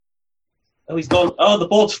Oh, he's gone. Oh, the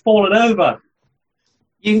board's fallen over.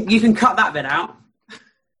 You can cut that bit out.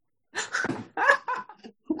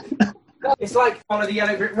 It's like Follow the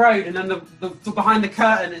Yellow Brick Road, and then the behind the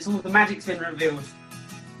curtain, it's all the magic's been revealed.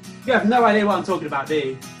 You have no idea what I'm talking about, do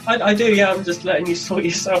you? I do, yeah. I'm just letting you sort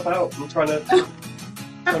yourself out. I'm trying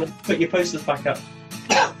to put your posters back up.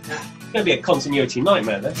 It's going to be a continuity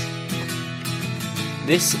nightmare, this.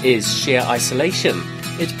 This is Sheer Isolation.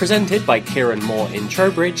 It's presented by Kieran Moore in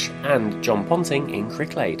Trowbridge and John Ponting in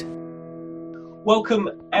Cricklade.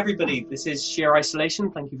 Welcome, everybody. This is Sheer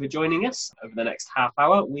Isolation. Thank you for joining us. Over the next half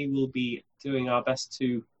hour, we will be doing our best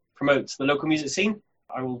to promote the local music scene.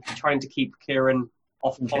 I will be trying to keep Kieran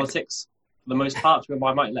off politics for the most part.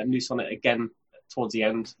 I might let him loose on it again towards the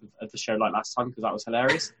end of the show like last time, because that was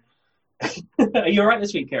hilarious. Are you all right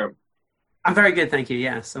this week, Kieran? I'm very good, thank you.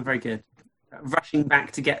 Yes, I'm very good. Rushing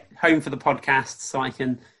back to get home for the podcast so I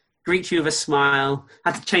can greet you with a smile.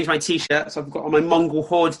 I had to change my T-shirt, so I've got on my Mongol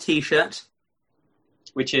Horde T-shirt.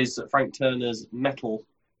 Which is Frank Turner's metal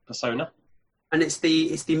persona. And it's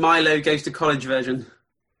the Milo Goes to College version.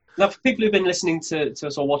 Now, for people who've been listening to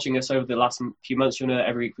us or watching us over the last few months, you'll know that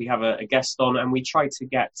every week we have a guest on, and we try to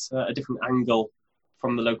get a different angle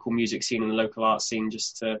from the local music scene and the local art scene,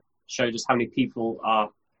 just to show just how many people are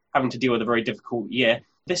having to deal with a very difficult year.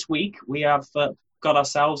 This week, we have got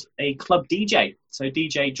ourselves a club DJ. So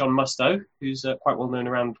DJ John Musto, who's quite well known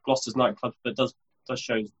around Gloucester's nightclubs, but does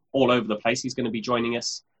shows all over the place. He's going to be joining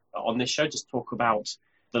us on this show, just talk about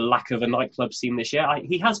the lack of a nightclub scene this year.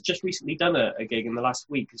 He has just recently done a gig in the last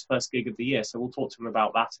week, his first gig of the year, so we'll talk to him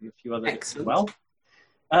about that and a few other bits as well.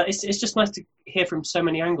 It's just nice to hear from so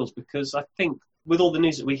many angles, because I think with all the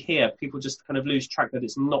news that we hear, people just kind of lose track that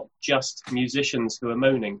it's not just musicians who are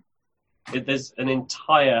moaning. There's an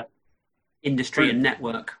entire industry and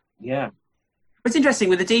network. Yeah. It's interesting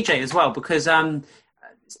with the DJ as well, because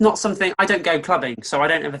it's not something, I don't go clubbing, so I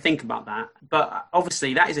don't ever think about that. But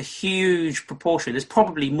obviously that is a huge proportion. There's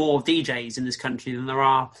probably more DJs in this country than there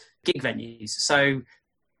are gig venues. So,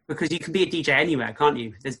 because you can be a DJ anywhere, can't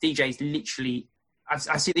you? There's DJs literally, I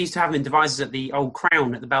see they used to have them in devices at the Old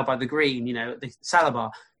Crown, at the Bell by the Green, at the Salad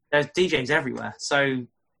Bar. There's DJs everywhere. So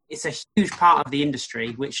it's a huge part of the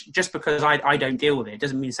industry, which just because I don't deal with it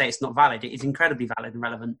doesn't mean to say it's not valid. It is incredibly valid and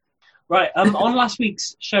relevant. Right. On last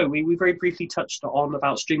week's show, we very briefly touched on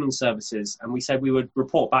about streaming services, and we said we would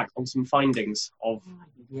report back on some findings of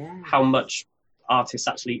how much artists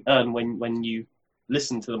actually earn when you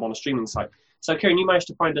listen to them on a streaming site. So, Kieran, you managed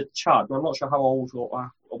to find a chart. I'm not sure how old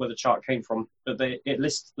or where the chart came from, but it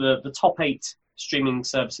lists the top 8 streaming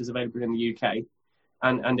services available in the UK,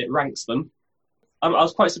 and it ranks them. I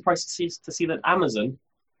was quite surprised to see that Amazon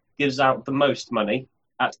gives out the most money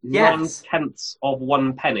at 9/10 of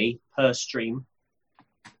 1 penny per stream.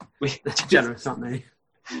 That's generous, aren't they?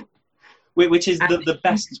 Which is the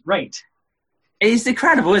best rate. It's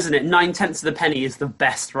incredible, isn't it? 9/10 of the penny is the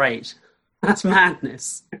best rate. That's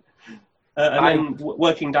madness. And then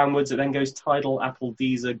working downwards, it then goes Tidal, Apple,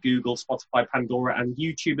 Deezer, Google, Spotify, Pandora, and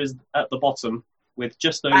YouTube is at the bottom with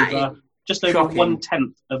just over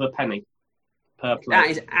 1/10 of a penny per play. That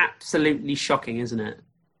is absolutely shocking, isn't it?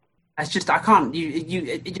 It's just, I can't,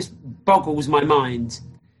 it just boggles my mind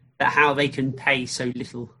that how they can pay so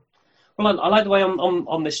little. Well, I like the way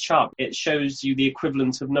on this chart, it shows you the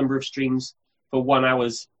equivalent of number of streams for 1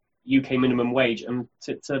 hour's UK minimum wage. And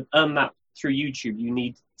to earn that through YouTube, you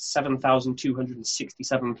need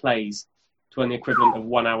 7,267 plays to earn the equivalent of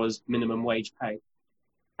 1 hour's minimum wage pay.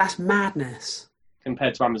 That's madness.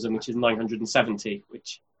 Compared to Amazon, which is 970,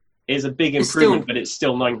 which is a big improvement, but it's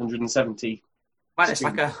still 970. Well, it's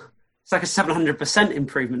like a 700%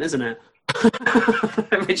 improvement, isn't it?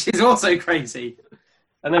 Which is also crazy.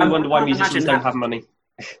 And then we wonder why musicians don't have money.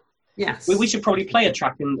 Yes. We should probably play a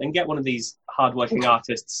track and get one of these hard-working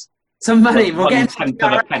artists some money. We'll get 1/10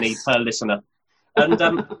 of a penny per listener. And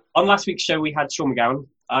on last week's show, we had Sean McGowan,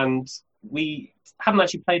 and we haven't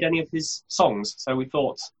actually played any of his songs. So we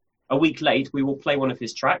thought a week late, we will play one of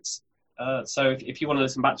his tracks. So if you want to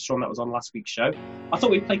listen back to Sean, that was on last week's show. I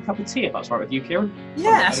thought we'd play Cup of Tea, if that's right with you, Kieran.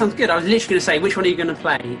 Yeah, that sounds good. I was literally going to say, which one are you going to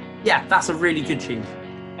play? Yeah, that's a really good tune.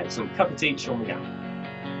 Excellent. Cup of Tea, Sean McGowan.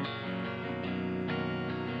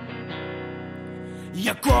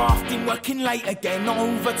 You're grafting, working late again.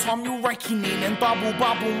 Overtime, you're raking in. And bubble,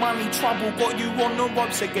 money, trouble. Got you on the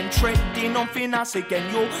ropes again. Treading on thin ice again.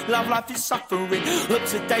 Your love life is suffering. Up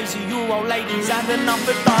to daisy, your old ladies had enough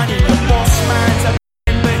of dining. The boss man's a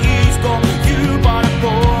but he's got you by the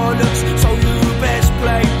bollocks. So you best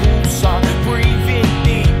play bullseye. Breathe in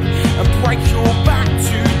deep and break your back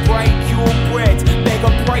to break your bread. Beg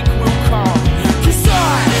a break will come. 'Cause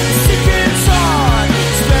I'm sick and tired.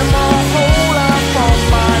 Spend my whole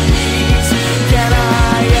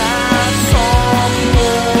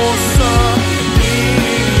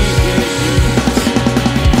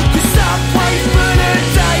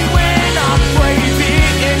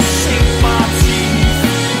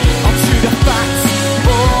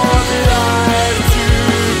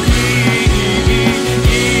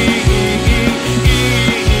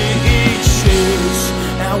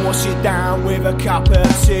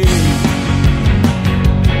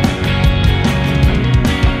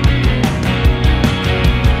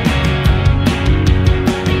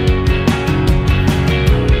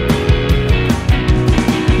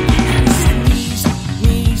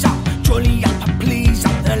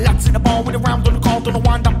around on the guard, don't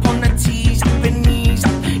wind up on the tees. Up and knees,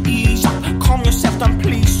 up, ease up, calm yourself down,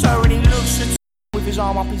 please, sir. And he looks at with his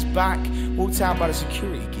arm up his back, walked out by the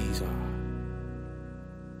security geezer.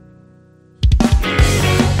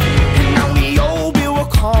 And now the old bill will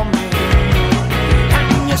come in,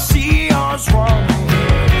 and you see us running,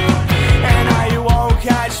 and now you won't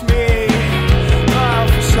catch me,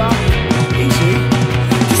 officer. Easy.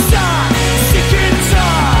 'Cause I'm sick and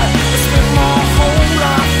tired, I spent my whole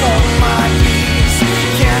life on my knees.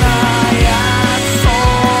 Can I have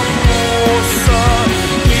some more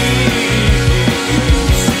service?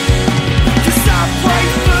 'Cause I pray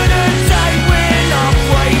for the day when I'm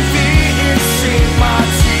waving and sing my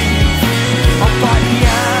teeth. I'm by the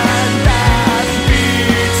hand that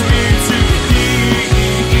feeds me to ease.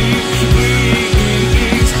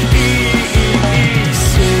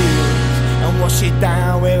 And wash it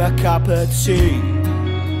down with a cup of tea.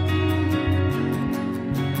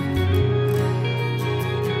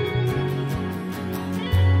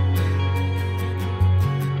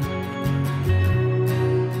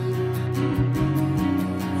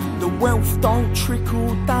 The wealth don't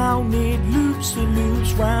trickle down, it loops and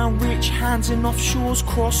loops round rich hands and offshores,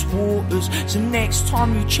 cross waters. So next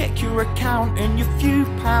time you check your account and you're few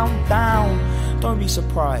pound down, don't be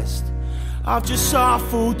surprised, I've just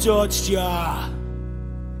awful dodged ya.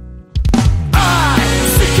 I'm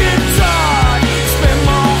sick and tired, spend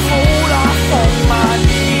my whole life on my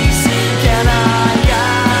knees. Can I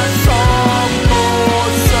have some more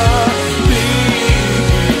service?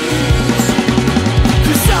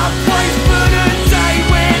 'Cause I pray for the day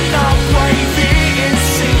when I'm waving and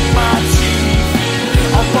sing my teeth.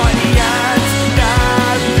 I'll find the hand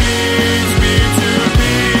that leads me to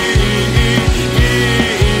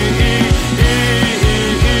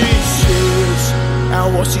pieces.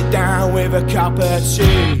 I'll wash it down with a cup of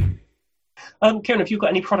tea. Kieran, have you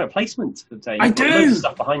got any product placement today? I You've got do. loads of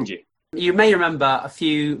stuff behind you. You may remember a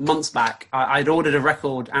few months back, I'd ordered a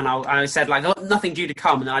record and I said, like, oh, nothing due to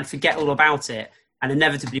come, and then I'd forget all about it, and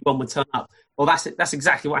inevitably one would turn up. Well, that's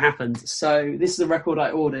exactly what happened. So this is a record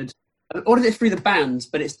I ordered. I ordered it through the band,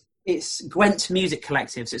 but it's Gwent Music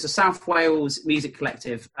Collective. So it's a South Wales music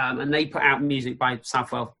collective, and they put out music by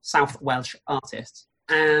South Welsh artists.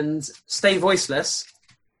 And Stay Voiceless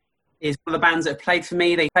is one of the bands that have played for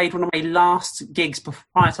me. They played one of my last gigs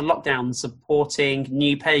prior to lockdown, supporting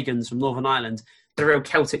New Pagans from Northern Ireland. There's a real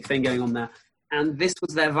Celtic thing going on there. And this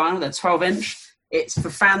was their vinyl, their 12-inch. It's for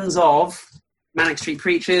fans of Manic Street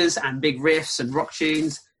Preachers and big riffs and rock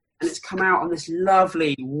tunes. And it's come out on this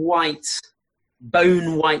lovely white,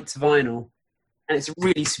 bone white vinyl. And it's a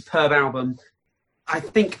really superb album. I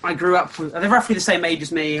think I grew up with... They're roughly the same age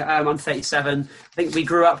as me. I'm 37. I think we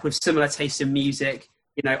grew up with similar taste in music.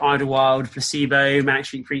 You know, Idlewild, Placebo, Manic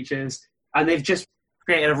Street Preachers, and they've just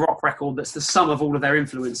created a rock record that's the sum of all of their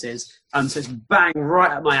influences. So it's bang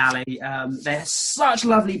right up my alley. They're such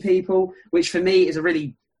lovely people, which for me is a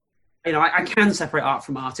really, you know, I can separate art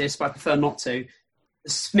from artists, but I prefer not to.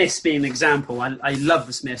 The Smiths being an example. I love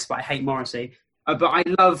the Smiths, but I hate Morrissey. But I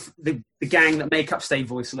love the gang that make up Stay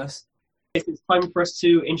Voiceless. It's time for us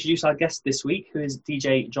to introduce our guest this week, who is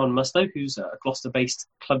DJ John Mustoe, who's a Gloucester-based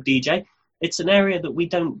club DJ. It's an area that we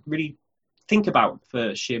don't really think about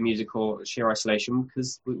for sheer music or sheer isolation,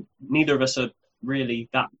 because neither of us are really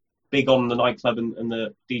that big on the nightclub and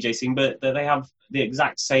the DJ scene, but they have the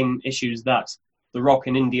exact same issues that the rock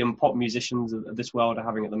and indie and pop musicians of this world are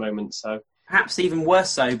having at the moment. So perhaps even worse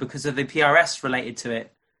so because of the PRS related to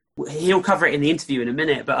it. He'll cover it in the interview in a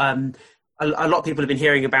minute, but a lot of people have been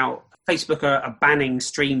hearing about Facebook are banning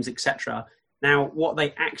streams, etc. Now, what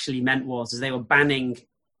they actually meant was they were banning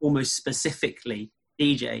almost specifically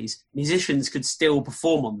DJs. Musicians could still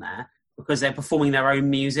perform on there because they're performing their own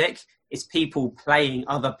music. It's people playing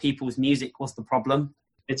other people's music was the problem.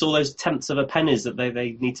 It's all those tenths of a pennies that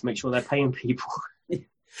they need to make sure they're paying people.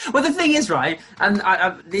 Well, the thing is, right, and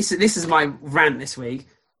this is my rant this week,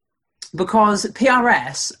 because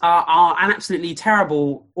PRS are an absolutely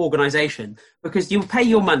terrible organisation, because you'll pay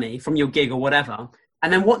your money from your gig or whatever,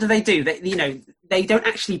 and then what do? They don't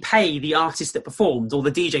actually pay the artist that performed or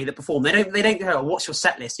the DJ that performed. They don't go, oh, what's your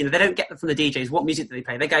set list? They don't get from the DJs, what music do they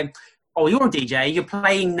play? They go, oh, you're a DJ, you're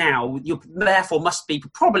playing now, you therefore must be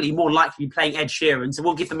probably more likely playing Ed Sheeran, so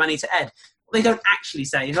we'll give the money to Ed. What they don't actually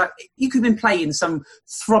say is, like, you could have been playing some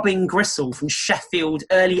throbbing gristle from Sheffield,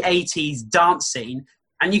 early 80s dance scene,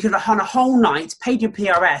 and you could have on a whole night paid your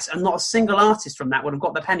PRS, and not a single artist from that would have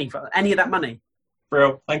got the penny for any of that money.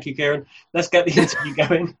 Bro, thank you, Kieran. Let's get the interview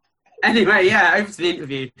going. Anyway, yeah, over to the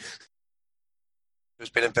interview. It's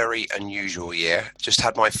been a very unusual year. Just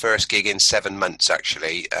had my first gig in 7 months,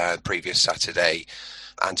 actually, previous Saturday.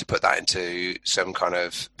 And to put that into some kind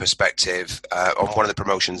of perspective, on one of the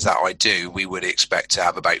promotions that I do, we would expect to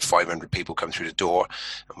have about 500 people come through the door,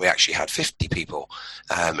 and we actually had 50 people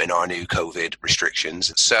in our new COVID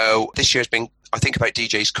restrictions. So this year's been, I think, about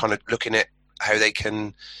DJs kind of looking at how they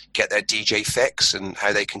can get their DJ fix and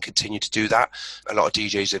how they can continue to do that. A lot of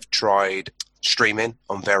DJs have tried streaming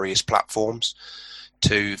on various platforms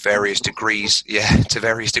to various degrees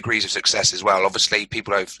of success as well. Obviously,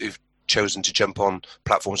 people who've chosen to jump on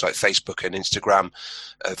platforms like Facebook and Instagram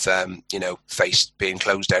have, faced being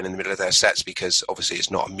closed down in the middle of their sets because obviously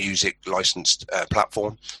it's not a music licensed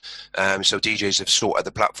platform. So DJs have sought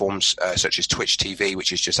other platforms such as Twitch TV,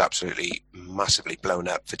 which is just absolutely massively blown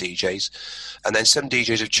up for DJs. And then some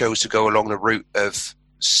DJs have chose to go along the route of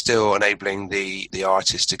still enabling the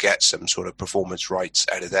artist to get some sort of performance rights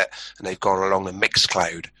out of that, and they've gone along the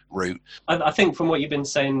Mixcloud route. I think from what you've been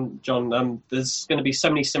saying, John, there's going to be so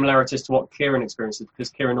many similarities to what Kieran experiences,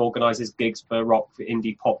 because Kieran organises gigs for rock, for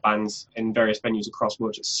indie pop bands in various venues across the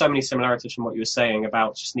world. So many similarities from what you were saying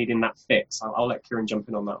about just needing that fix. I'll let Kieran jump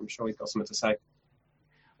in on that. I'm sure he's got something to say.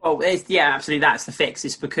 Well, absolutely. That's the fix.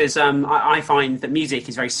 It's because I find that music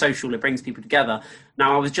is very social. It brings people together.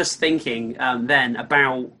 Now, I was just thinking then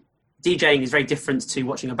about DJing is very different to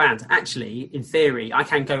watching a band. Actually, in theory, I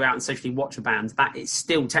can go out and socially watch a band. That is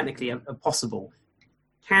still technically possible.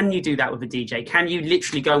 Can you do that with a DJ? Can you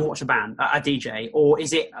literally go and watch a DJ, or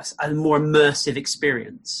is it a more immersive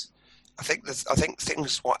experience? I think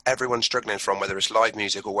things what everyone's struggling from, whether it's live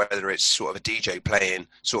music or whether it's sort of a DJ playing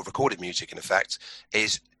sort of recorded music, in effect,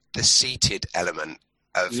 is the seated element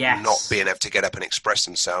of not being able to get up and express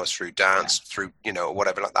themselves through dance, through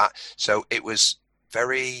whatever like that. So it was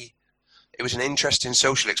an interesting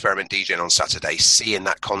social experiment DJing on Saturday, seeing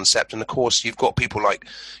that concept. And of course, you've got people like,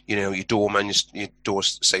 your doorman, your door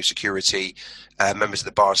safe security, members of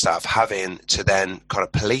the bar staff having to then kind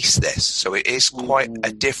of police this. So it is quite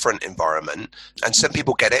a different environment. And some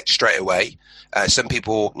people get it straight away. Some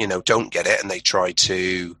people, don't get it, and they try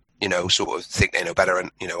to, sort of think they know better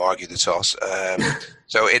and, argue the toss.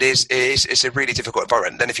 So it's a really difficult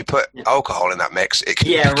environment. Then if you put alcohol in that mix, it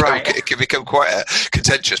can become quite a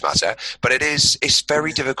contentious matter. But it's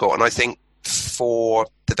very difficult. And I think for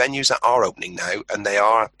the venues that are opening now, and they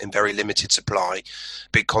are in very limited supply,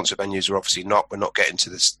 big concert venues are obviously we're not getting to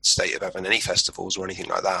the state of having any festivals or anything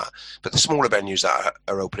like that. But the smaller venues that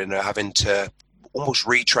are opening are having to almost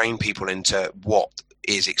retrain people into what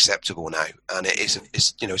is acceptable now, and it's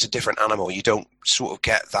a different animal. You don't sort of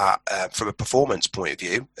get that from a performance point of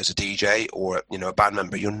view as a DJ or a band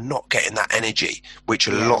member. You're not getting that energy, which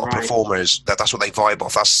a lot of performers that's what they vibe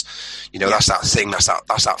off. That's that's that thing, that's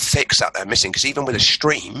that fix that they're missing. Because even with a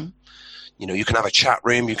stream, you can have a chat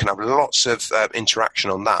room, you can have lots of interaction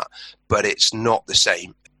on that, but it's not the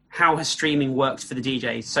same. How has streaming worked for the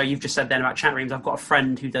DJs? So you've just said then about chat rooms. I've got a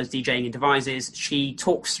friend who does DJing in Devizes. She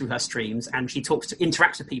talks through her streams and she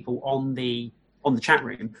interacts with people on the chat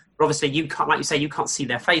room. But obviously you can't, like you say, you can't see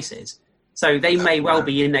their faces. So they may well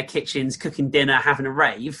be in their kitchens cooking dinner, having a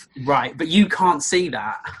rave, right? But you can't see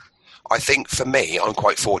that. I think for me, I'm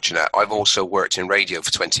quite fortunate. I've also worked in radio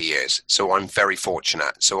for 20 years, so I'm very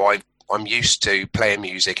fortunate. So I'm used to playing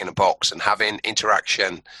music in a box and having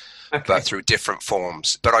interaction, but through different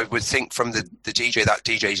forms. But I would think from the DJ that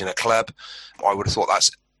DJs in a club, I would have thought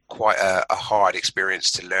that's quite a hard experience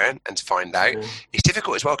to learn and to find out. It's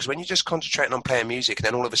difficult as well, because when you're just concentrating on playing music and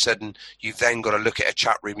then all of a sudden you've then got to look at a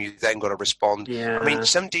chat room, you've then got to respond. I mean,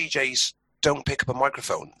 some DJs don't pick up a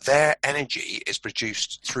microphone. Their energy is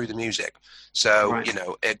produced through the music. So,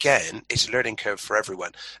 again, it's a learning curve for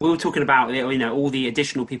everyone. We were talking about, all the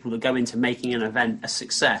additional people that go into making an event a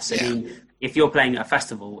success. I mean, if you're playing at a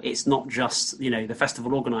festival, it's not just, the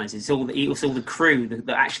festival organisers. It's all the crew that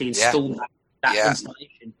actually install that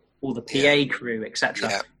installation, all the PA crew,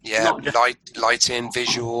 etc. Lighting,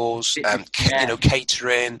 visuals,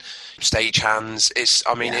 catering, stage-hands.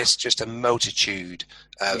 It's just a multitude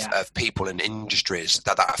of people and industries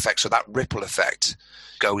that affects. So that ripple effect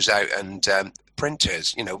goes out, and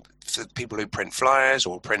printers, for people who print flyers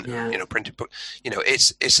or print, printed book,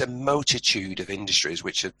 it's a multitude of industries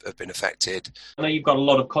which have been affected. I know you've got a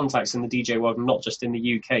lot of contacts in the DJ world, not just in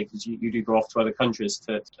the UK, because you do go off to other countries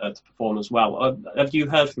to perform as well. Have you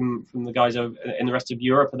heard from the guys in the rest of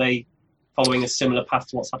Europe? Are they following a similar path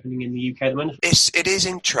to what's happening in the UK at the moment? It is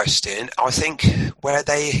interesting. I think where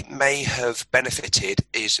they may have benefited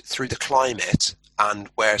is through the climate, and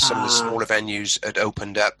where some of the smaller venues had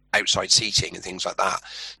opened up outside seating and things like that.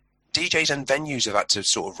 DJs and venues have had to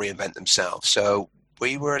sort of reinvent themselves. So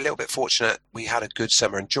we were a little bit fortunate. We had a good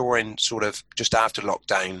summer, and during sort of just after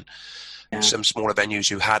lockdown, Some smaller venues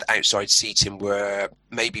who had outside seating were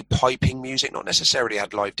maybe piping music, not necessarily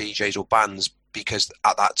had live DJs or bands, because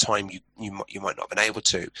at that time you might not have been able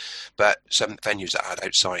to. But some venues that had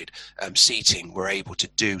outside seating were able to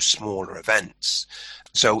do smaller events.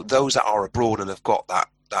 So those that are abroad and have got that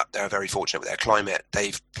they're very fortunate with their climate,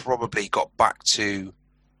 they've probably got back to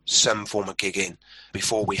some form of gigging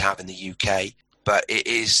before we have in the UK. But it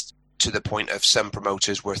is to the point of some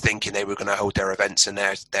promoters were thinking they were going to hold their events, and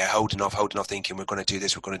they're holding off, thinking we're going to do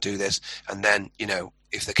this. And then,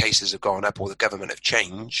 if the cases have gone up or the government have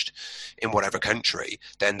changed in whatever country,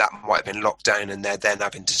 then that might have been locked down, and they're then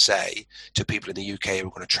having to say to people in the UK who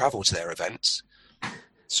are going to travel to their events,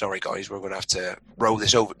 sorry guys, we're going to have to roll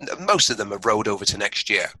this over. Most of them have rolled over to next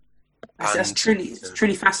year. It's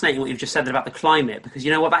truly fascinating what you've just said about the climate, because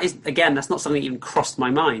you know what, that is, again, that's not something that even crossed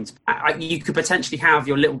my mind. You could potentially have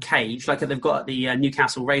your little cage, like they've got at the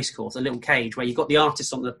Newcastle Racecourse, a little cage where you've got the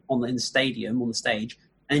artists in the stadium, on the stage,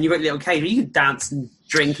 and then you've got a little cage where you can dance and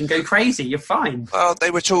drink and go crazy. You're fine. Well,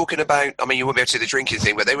 they were talking about, I mean, you wouldn't be able to do the drinking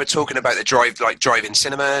thing, but they were talking about the drive-in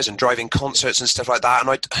cinemas and drive-in concerts and stuff like that.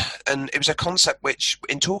 And it was a concept which,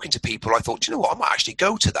 in talking to people, I thought, you know what, I might actually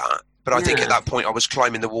go to that. But I think at that point I was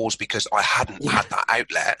climbing the walls because I hadn't had that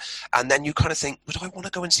outlet. And then you kind of think, would I want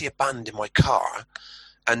to go and see a band in my car?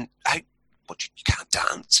 And you can't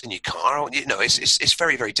dance in your car. It's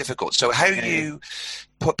very, very difficult. So how you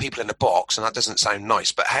put people in a box, and that doesn't sound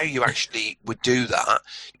nice, but how you actually would do that,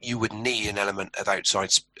 you would need an element of outside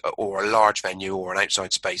or a large venue or an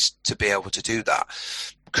outside space to be able to do that.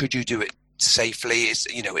 Could you do it safely?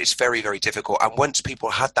 It's very, very difficult. And once people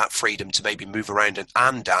had that freedom to maybe move around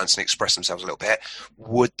and dance and express themselves a little bit,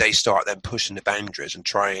 would they start then pushing the boundaries and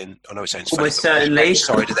try and, I know it sounds funny, certainly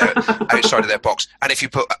outside of their box? And if you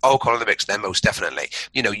put alcohol in the mix, then most definitely,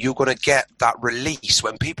 you're going to get that release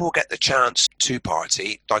when people get the chance to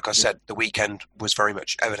party. Like I said, the weekend was very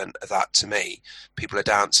much evident of that to me. People are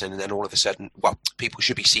dancing, and then all of a sudden, people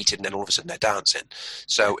should be seated, and then all of a sudden they're dancing.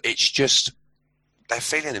 So it's just, they're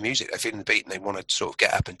feeling the music, they're feeling the beat, and they want to sort of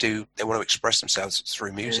get up and they want to express themselves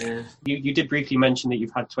through music. Yeah. You did briefly mention that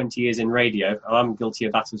you've had 20 years in radio. I'm guilty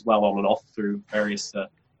of that as well, on and off, through various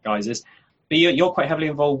guises. But you're quite heavily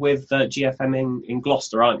involved with GFM in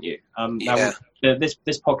Gloucester, aren't you? Now, this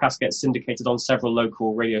podcast gets syndicated on several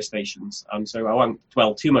local radio stations, so I won't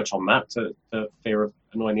dwell too much on that for fear of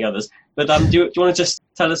annoying the others. But do you want to just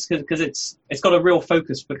tell us, because it's got a real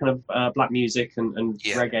focus for kind of black music and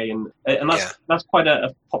reggae, and that's quite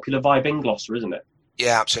a popular vibe in Gloucester, isn't it?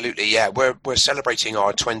 Yeah, absolutely. Yeah, we're celebrating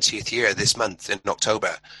our 20th year this month in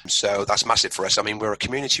October, so that's massive for us. I mean, we're a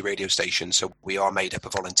community radio station, so we are made up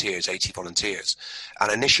of volunteers, 80 volunteers.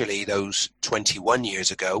 And initially, those 21 years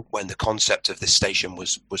ago, when the concept of this station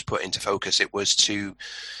was put into focus, it was to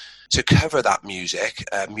cover that music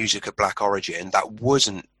of black origin that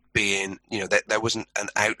wasn't being, there wasn't an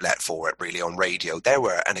outlet for it really on radio. There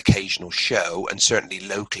were an occasional show, and certainly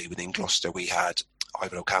locally within Gloucester, we had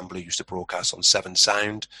Ivan O'Campbell, who used to broadcast on Seven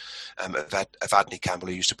Sound, Evadne Campbell,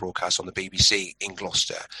 who used to broadcast on the BBC in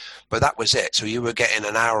Gloucester. But that was it. So you were getting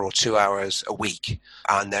an hour or 2 hours a week,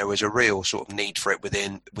 and there was a real sort of need for it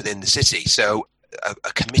within the city. So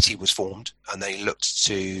a committee was formed, and they looked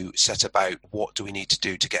to set about what do we need to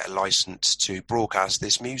do to get a license to broadcast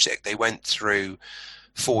this music. They went through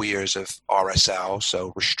 4 years of RSL,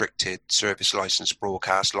 so restricted service license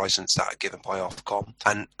broadcast license that are given by Ofcom.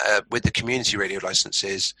 And with the community radio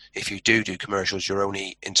licenses, if you do commercials, you're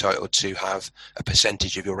only entitled to have a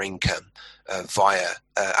percentage of your income via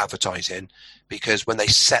advertising, because when they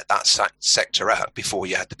set that sector up, before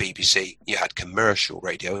you had the BBC, you had commercial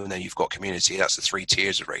radio, and then you've got community. That's the 3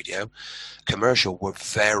 tiers of radio. Commercial were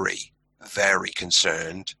very, very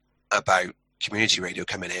concerned about community radio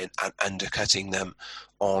coming in and undercutting them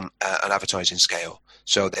on an advertising scale.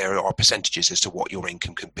 So there are percentages as to what your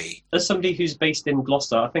income can be. As somebody who's based in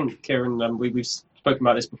Gloucester, I think, Kieran, we've spoken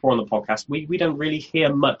about this before on the podcast, we don't really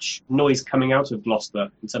hear much noise coming out of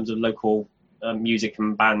Gloucester in terms of local music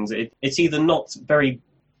and bands. It's either not very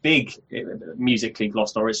big musically,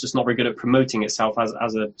 Gloucester, or it's just not very good at promoting itself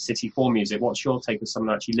as a city for music. What's your take as someone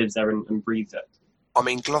that actually lives there and breathes it? I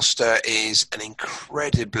mean, Gloucester is an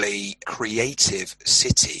incredibly creative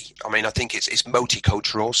city. I mean, I think it's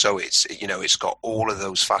multicultural, so it's got all of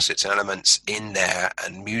those facets and elements in there,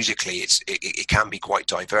 and musically it can be quite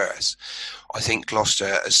diverse. I think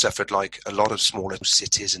Gloucester has suffered, like a lot of smaller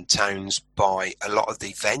cities and towns, by a lot of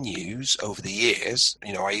the venues over the years.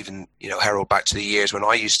 I even, herald back to the years when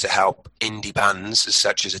I used to help indie bands,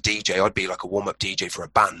 such as a DJ. I'd be like a warm-up DJ for a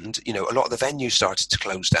band. A lot of the venues started to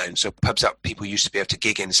close down. So pubs that people used to be able to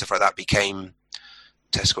gig in and stuff like that became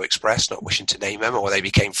Tesco Express, not wishing to name them, or they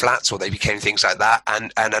became flats, or they became things like that,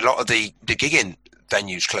 and a lot of the gigging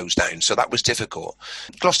venues closed down, so that was difficult.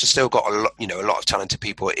 Gloucester still got a lot of talented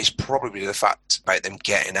people. It's probably the fact about them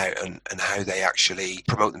getting out and how they actually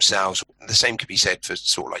promote themselves. The same could be said for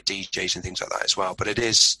sort of like DJs and things like that as well. But it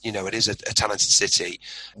is a talented city.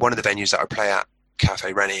 One of the venues that I play at,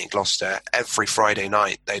 Cafe Rennie in Gloucester, every Friday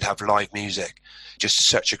night they'd have live music. Just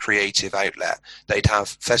such a creative outlet. They'd have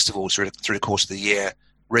festivals through the course of the year.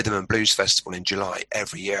 Rhythm and Blues Festival in July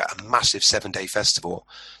every year, a massive 7-day festival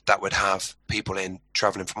that would have people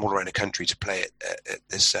travelling from all around the country to play at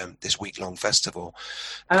this week-long festival.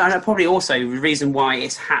 And probably also the reason why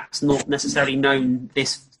it's perhaps not necessarily known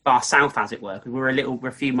this far south, as it were, because we're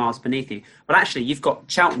a few miles beneath you. But actually, you've got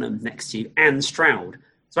Cheltenham next to you and Stroud.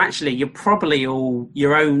 So actually, you're probably all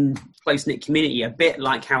your own close-knit community, a bit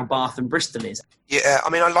like how Bath and Bristol is. Yeah, I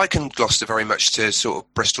mean, I liken Gloucester very much to sort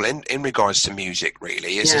of Bristol in regards to music,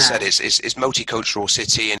 really. As I said, it's multicultural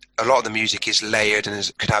city, and a lot of the music is layered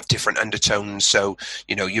and could have different undertones. So,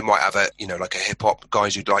 you might have like a hip-hop,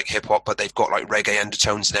 guys who like hip-hop, but they've got like reggae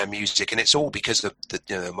undertones in their music, and it's all because of the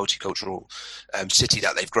multicultural city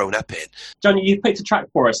that they've grown up in. Johnny, you picked a track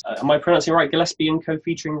for us. Am I pronouncing it right? Gillespie & Co.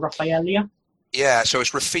 featuring Rafaelia? Yeah, so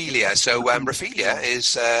it's Raphelia. So Raphelia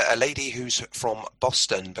is a lady who's from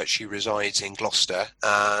Boston, but she resides in Gloucester.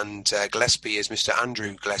 And Gillespie is Mr.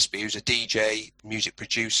 Andrew Gillespie, who's a DJ, music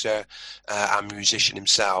producer, and musician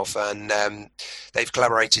himself. And they've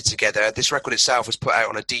collaborated together. This record itself was put out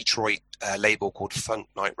on a Detroit label called Funk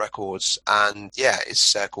Night Records. And yeah,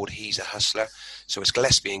 it's called He's a Hustler. So it's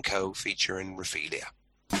Gillespie & Co. featuring Raphelia.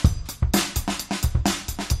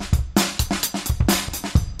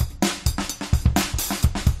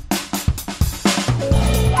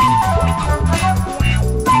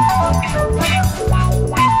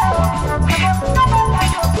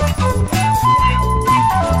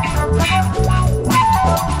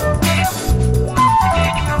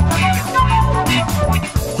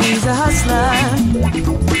 He's a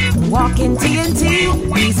hustler, walking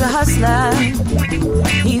TNT. He's a hustler,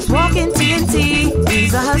 he's walking TNT.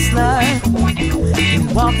 He's a hustler,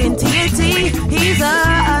 walking TNT. He's a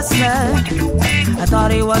hustler. I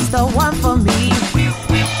thought he was the one for me.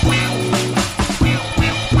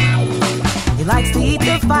 He likes to eat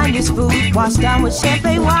the finest food, washed down with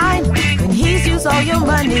champagne wine. When he's used all your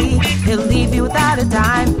money, he'll leave you without a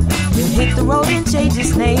dime. He'll hit the road and change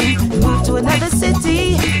his name, move to another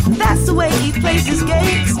city. That's the way he plays his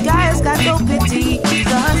games. Guy has got no pity. He's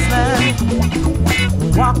a hustler,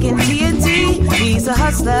 walking TNT. He's a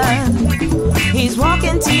hustler, he's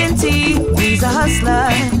walking TNT. He's a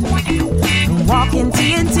hustler, walking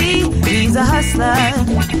TNT. He's a hustler.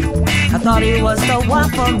 I thought he was the one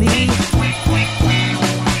for me.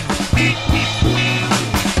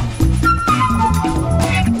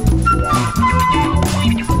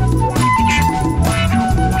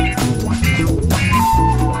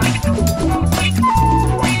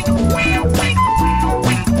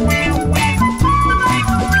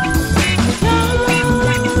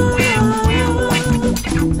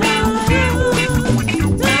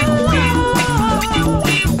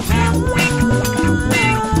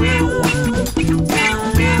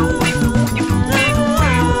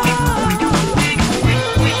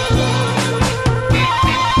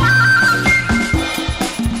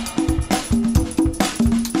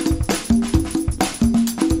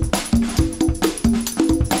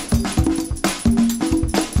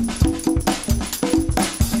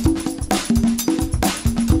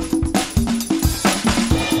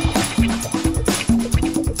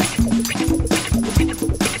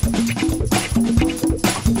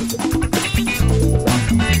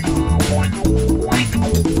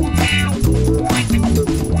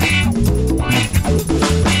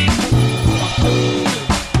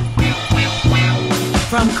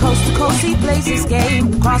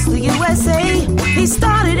 Across the USA, he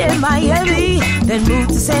started in Miami, then moved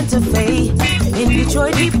to Santa Fe. In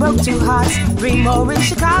Detroit, he broke 2 hearts, 3 more in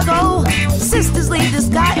Chicago. Sisters, leave this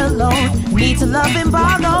guy alone. Need to love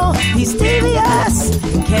embargo. He's devious,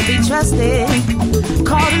 can't be trusted.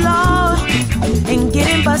 Call the law and get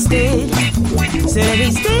him busted. Said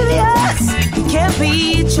he's devious, he can't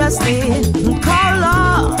be trusted. Call the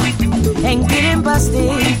law and get him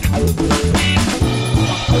busted.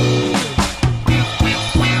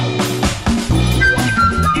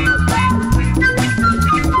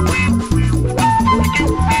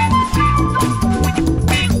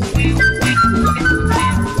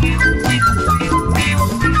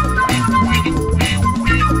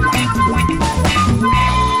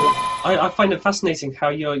 I find it fascinating how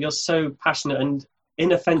you're so passionate and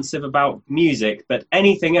inoffensive about music, but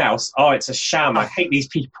anything else, it's a sham. I hate these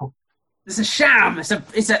people. It's a sham. It's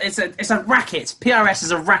a racket. PRS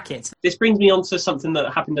is a racket. This brings me on to something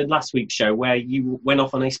that happened in last week's show, where you went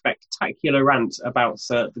off on a spectacular rant about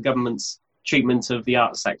the government's treatment of the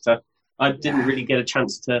arts sector. I didn't really get a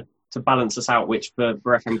chance to balance us out, which for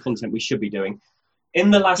FM content we should be doing.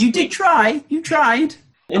 You tried.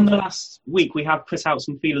 In the last week, we have put out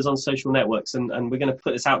some feelers on social networks, and we're going to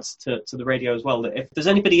put this out to the radio as well, that if there's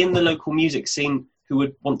anybody in the local music scene who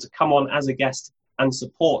would want to come on as a guest and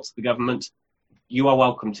support the government, you are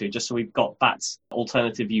welcome to, just so we've got that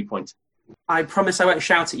alternative viewpoint. I promise I won't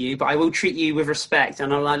shout at you, but I will treat you with respect,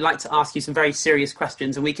 and I'd like to ask you some very serious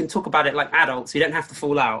questions, and we can talk about it like adults. You don't have to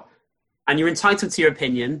fall out. And you're entitled to your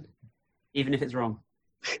opinion, even if it's wrong.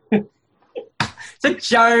 It's a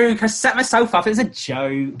joke. I set myself up. It's a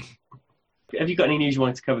joke. Have you got any news you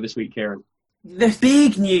wanted to cover this week, Kieran? The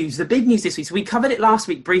big news this week. So we covered it last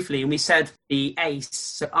week briefly, and we said the ACE,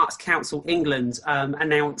 so Arts Council England,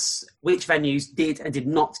 announced which venues did and did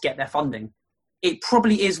not get their funding. It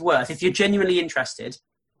probably is worth, if you're genuinely interested,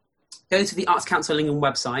 go to the Arts Council England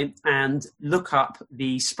website and look up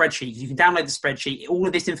the spreadsheet. You can download the spreadsheet. All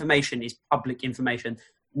of this information is public information.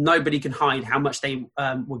 Nobody can hide how much they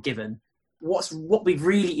were given. What be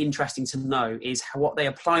really interesting to know is what they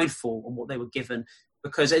applied for and what they were given.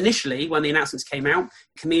 Because initially, when the announcements came out,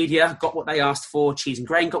 Comedia got what they asked for, Cheese and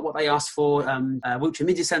Grain got what they asked for, Wiltshire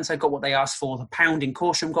Media Centre got what they asked for, The Pound in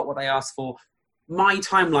Corsham got what they asked for. My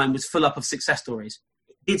timeline was full up of success stories.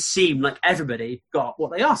 It did seem like everybody got what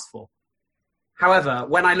they asked for. However,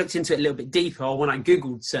 when I looked into it a little bit deeper, or when I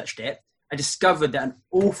Googled searched it, I discovered that an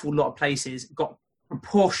awful lot of places got a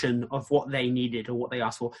proportion of what they needed or what they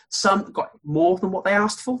asked for. Some got more than what they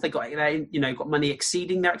asked for. They got money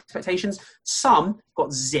exceeding their expectations. Some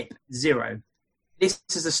got zero. This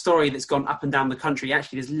is a story that's gone up and down the country.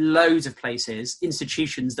 Actually, there's loads of places,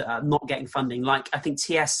 institutions that are not getting funding. Like I think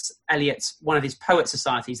T.S. Eliot, one of his poet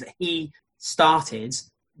societies that he started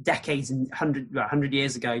decades and 100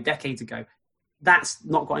 years ago, decades ago, that's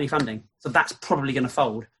not got any funding. So that's probably going to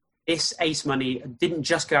fold. This ACE money didn't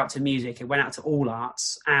just go out to music, it went out to all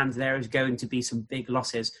arts, and there is going to be some big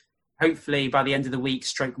losses. Hopefully by the end of the week,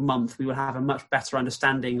 month, we will have a much better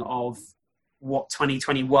understanding of what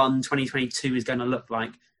 2021, 2022 is going to look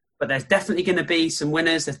like. But there's definitely going to be some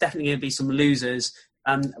winners, there's definitely going to be some losers.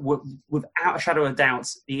 Without a shadow of a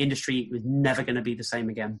doubt, the industry was never going to be the same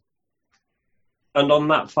again. And on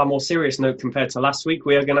that far more serious note compared to last week,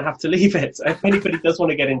 we are going to have to leave it. If anybody does want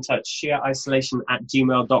to get in touch,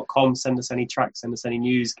 sheerisolation@gmail.com. Send us any tracks, send us any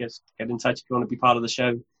news. Get in touch if you want to be part of the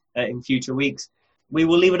show in future weeks. We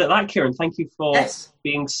will leave it at that, Kieran. Thank you for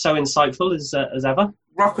being so insightful as ever.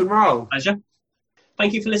 Rock and roll. Pleasure.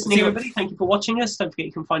 Thank you for listening, everybody. Thank you for watching us. Don't forget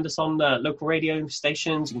you can find us on local radio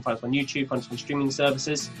stations. You can find us on YouTube, find us on streaming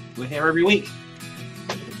services. We're here every week.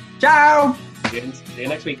 Ciao! See you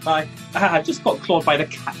next week. Bye. I just got clawed by the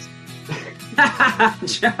cat.